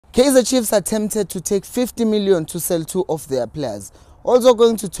Kaizer Chiefs attempted to take 50 million to sell 2 of their players. Also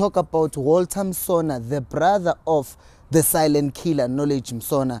going to talk about Walter Musona, the brother of the silent killer, Knowledge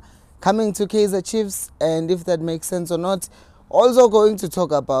Musona, coming to Kaizer Chiefs, and if that makes sense or not. Also going to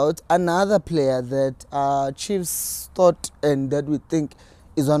talk about another player that Chiefs thought and that we think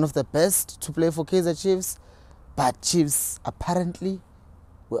is one of the best to play for Kaizer Chiefs, but Chiefs apparently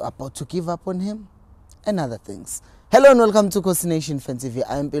were about to give up on him and other things. Hello and welcome to Khosi Nation Fan TV.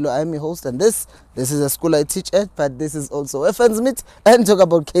 I am Pelo, I am your host, and this is a school I teach at, but this is also where fans meet and talk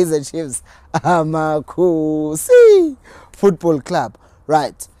about Kaizer Chiefs. Khosi Football Club.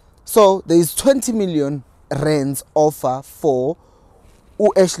 Right. So there is 20 million rands offer for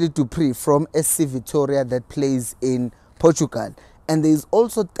Ashley Dupree from SC Vitória that plays in Portugal. And there is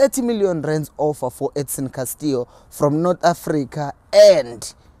also 30 million rands offer for Edson Castillo from North Africa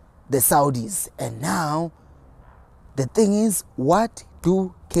and the Saudis. And now the thing is, what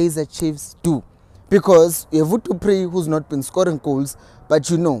do Kaizer Chiefs do? Because you have Dupree, who's not been scoring goals, but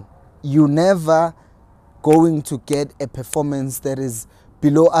you know, you're never going to get a performance that is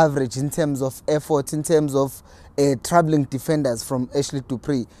below average in terms of effort, in terms of troubling defenders from Ashley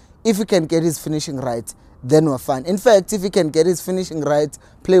Dupree. If he can get his finishing right, then we're fine. In fact, if he can get his finishing right,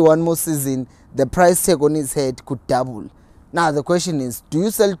 play one more season, the price tag on his head could double. Now the question is, do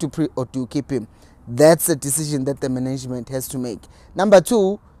you sell Dupree or do you keep him? That's a decision that the management has to make. Number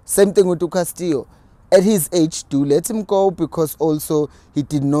two, same thing with Castillo. At his age, do let him go, because also he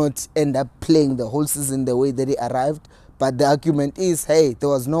did not end up playing the whole season the way that he arrived. But the argument is, hey, there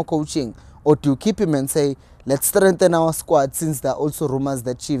was no coaching. Or do you keep him and say, let's strengthen our squad, since there are also rumors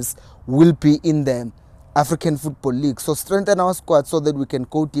that Chiefs will be in the African Football League. So strengthen our squad so that we can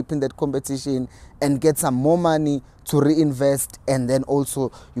go deep in that competition and get some more money to reinvest, and then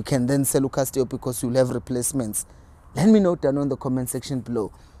also you can then sell Castillo because you'll have replacements. Let me know down on the comment section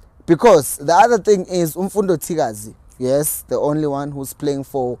below. Because the other thing is Mfundo Thikazi, yes, the only one who's playing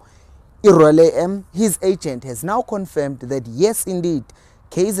for R50, his agent has now confirmed that yes, indeed,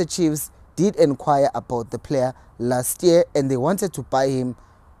 Kaizer Chiefs did inquire about the player last year and they wanted to buy him,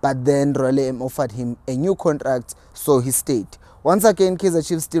 but then R50 offered him a new contract, so he stayed. Once again, Kaizer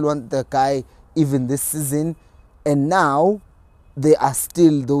Chiefs still want the guy even this season, and now there are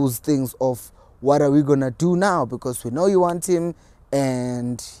still those things of what are we gonna do now, because we know you want him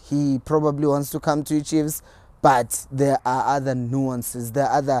and he probably wants to come to you, Chiefs, but there are other nuances, there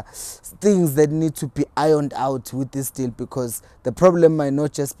are other things that need to be ironed out with this deal, because the problem might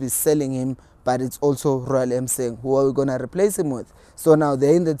not just be selling him, but it's also R50 saying, who are we going to replace him with? So now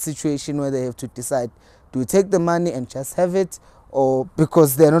they're in that situation where they have to decide, do we take the money and just have it, or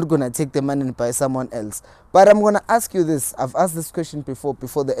because they're not going to take the money and buy someone else? But I'm going to ask you this. I've asked this question before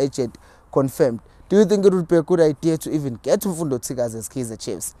the agent confirmed. Do you think it would be a good idea to even get Mfundo Thikazi as Kaizer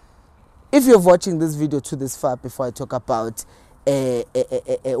Chiefs? If you're watching this video to this far before I talk about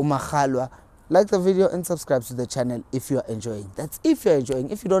Umakhalwa, like the video and subscribe to the channel if you're enjoying. That's if you're enjoying.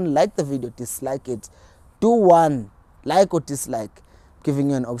 If you don't like the video, dislike it. Do one, like or dislike,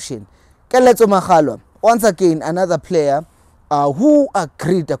 giving you an option. Let's Umakhalwa. Once again, another player who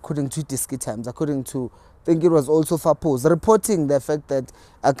agreed, according to Diski Times, according to, I think it was also Fapos, reporting the fact that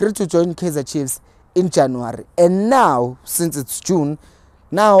agreed to join Kaizer Chiefs in January. And now, since it's June,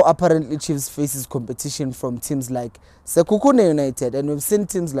 now apparently Chiefs faces competition from teams like Sekhukhune United, and we've seen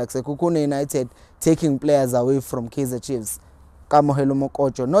teams like Sekhukhune United taking players away from Kaizer Chiefs. Kamohelo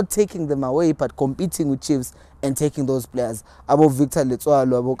Mokocho, not taking them away, but competing with Chiefs and taking those players. Abo Victor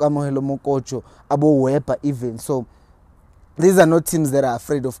Letswalo, Abo Kamohelo Mokocho, Abo Wepa even. So these are not teams that are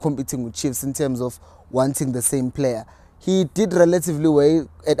afraid of competing with Chiefs in terms of wanting the same player. He did relatively well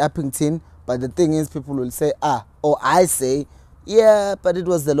at Uppington, but the thing is, people will say, or I say, yeah, but it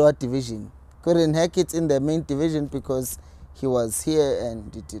was the lower division. Couldn't hack it in the main division because he was here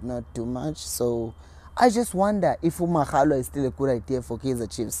and he did not do much. So I just wonder if Umakhalwa is still a good idea for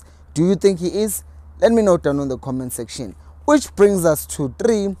Kaizer Chiefs. Do you think he is? Let me know down on the comment section. Which brings us to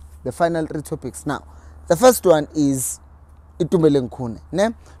the final three topics now. The first one is Itumeleng Khune, ne?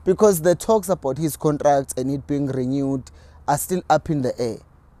 Because the talks about his contract and it being renewed are still up in the air.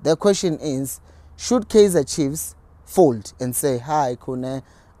 The question is, should Kaizer Chiefs fold and say, hi Khune,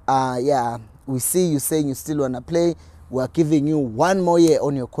 yeah, we see you saying you still want to play, we're giving you one more year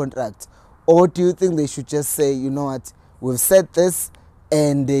on your contract? Or do you think they should just say, you know what, we've said this,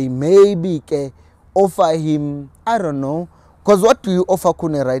 and they maybe offer him, I don't know, because what do you offer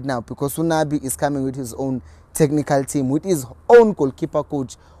Khune right now? Because Unabi is coming with his own technical team, with his own goalkeeper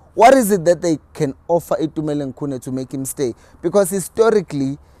coach. What is it that they can offer Itumeleng Khune to make him stay? Because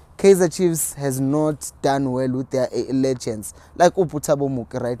historically, Kaizer Chiefs has not done well with their legends. Like Uputabo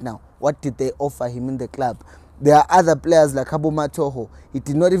Muke right now. What did they offer him in the club? There are other players like Abu Matoho. He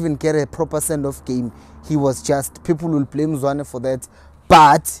did not even get a proper send-off game. He was just, people will blame Zwane for that.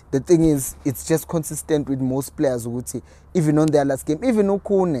 But the thing is, it's just consistent with most players, even on their last game. Even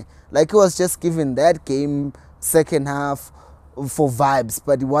Ukune, like he was just given that game, second half, for vibes.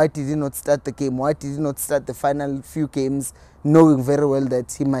 But why did he not start the game? Why did he not start the final few games, knowing very well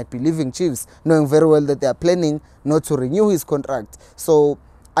that he might be leaving Chiefs, knowing very well that they are planning not to renew his contract? So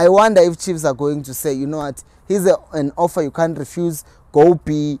I wonder if Chiefs are going to say, you know what, here's an offer you can't refuse, go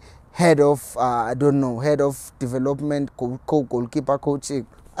be head of, I don't know, head of development, goalkeeper coaching,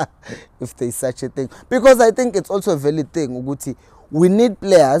 if there's such a thing. Because I think it's also a valid thing, Uguti. We need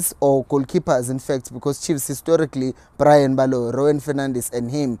players or goalkeepers, in fact, because Chiefs historically, Brian Balo, Rowan Fernandez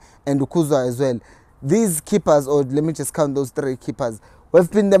and him, and Ukuzwa as well. These keepers, or let me just count those 3 keepers, have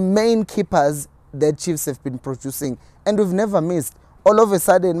been the main keepers that Chiefs have been producing, and we've never missed. All of a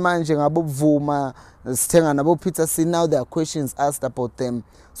sudden, man, Abub Vuma, Stengan, Abub Peterson, now there are questions asked about them.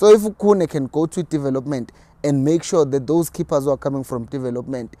 So if Ukune can go to development and make sure that those keepers who are coming from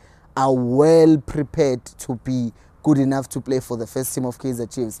development are well prepared to be good enough to play for the first team of Kaizer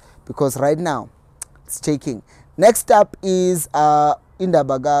Chiefs, because right now it's taking. Next up is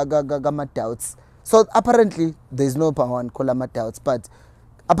Indaba doubts. So apparently there's no one Kolama doubts, but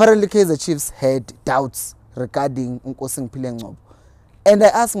apparently Kaizer Chiefs had doubts regarding Nkosi Mpile. And I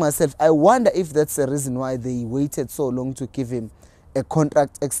ask myself, I wonder if that's the reason why they waited so long to give him a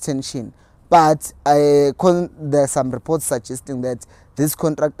contract extension. But there are some reports suggesting that this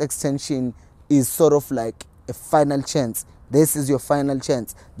contract extension is sort of like a final chance. This is your final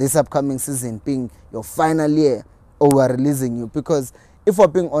chance. This upcoming season being your final year, or we're releasing you. Because if we're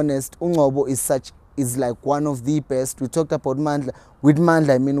being honest, Ungobo is like one of the best. We talked about Mandla. With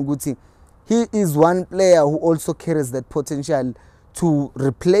Mandla, I mean, Uguti, he is one player who also carries that potential to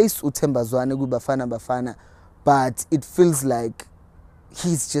replace Utemba Zwane Bafana, but it feels like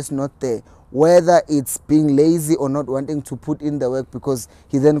he's just not there. Whether it's being lazy or not wanting to put in the work, because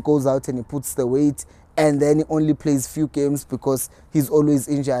he then goes out and he puts the weight and then he only plays few games because he's always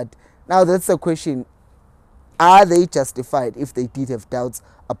injured. Now that's the question. Are they justified, if they did have doubts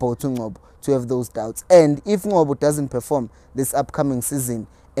about Ngobo, to have those doubts? And if Ngobo doesn't perform this upcoming season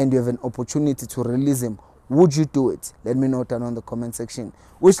and you have an opportunity to release him, would you do it? Let me know down on the comment section.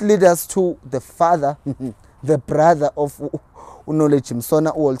 Which leads us to the father, the brother of Unolechi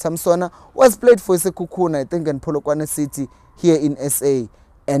Musona, Walter Musona, was played for Isekukuna, I think, in Polokwane City here in SA.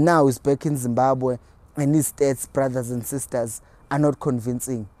 And now he's back in Zimbabwe. And his stats, brothers and sisters, are not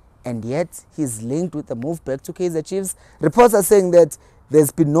convincing. And yet, he's linked with a move back to Kaizer Chiefs. Reports are saying that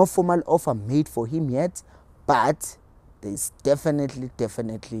there's been no formal offer made for him yet. But there's definitely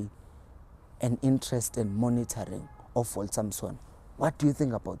an interest in monitoring of Walter Musona. What do you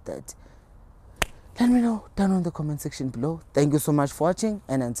think about that? Let me know down on the comment section below. Thank you so much for watching,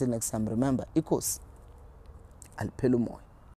 and until next time, remember, Khosi, I'll pay you more.